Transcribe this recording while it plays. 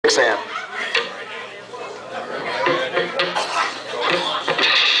Quicksand.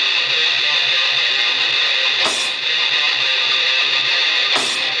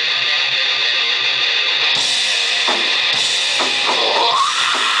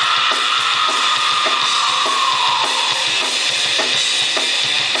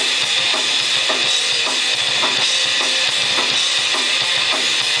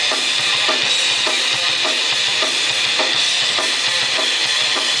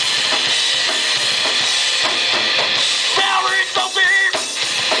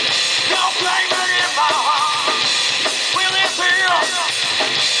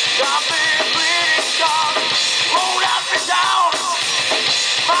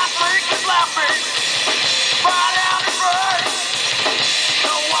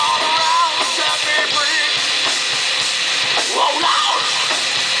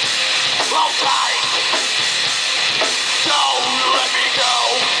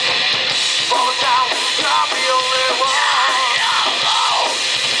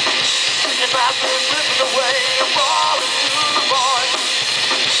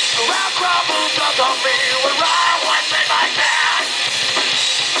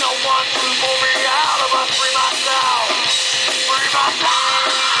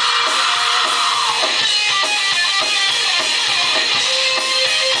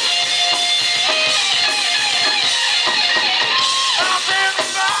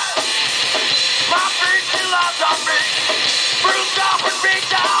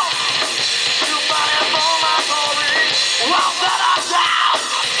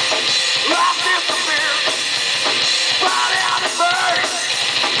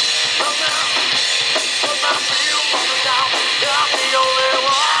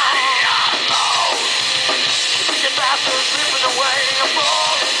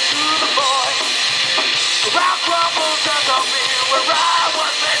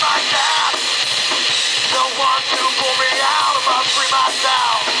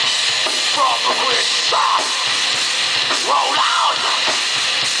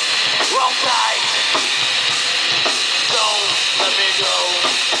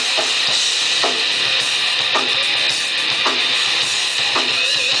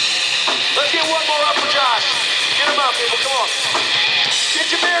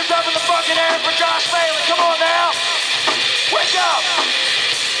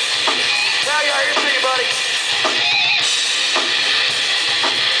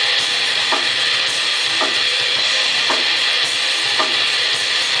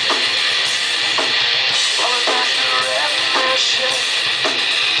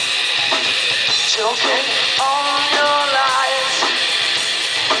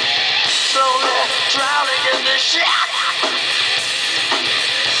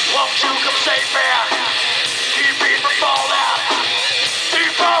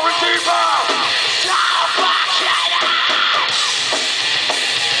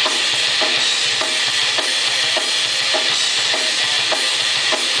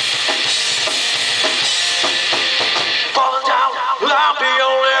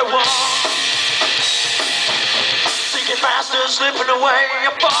 Slipping away,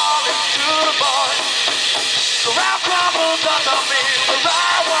 I'm falling to the void. The round crumbles under me, where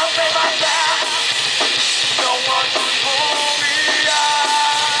I was made myself. No one to pull me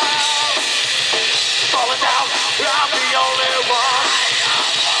out. Falling down, I'm the only one.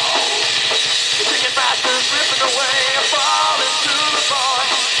 Sinking faster, slipping away, I'm falling to the void.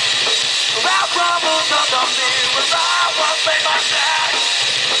 The round crumbles under me, where I was made myself.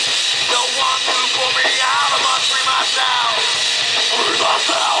 No one to pull me out, I must free myself.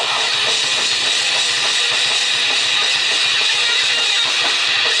 Myself.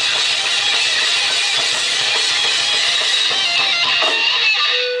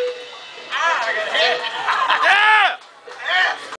 I got hit.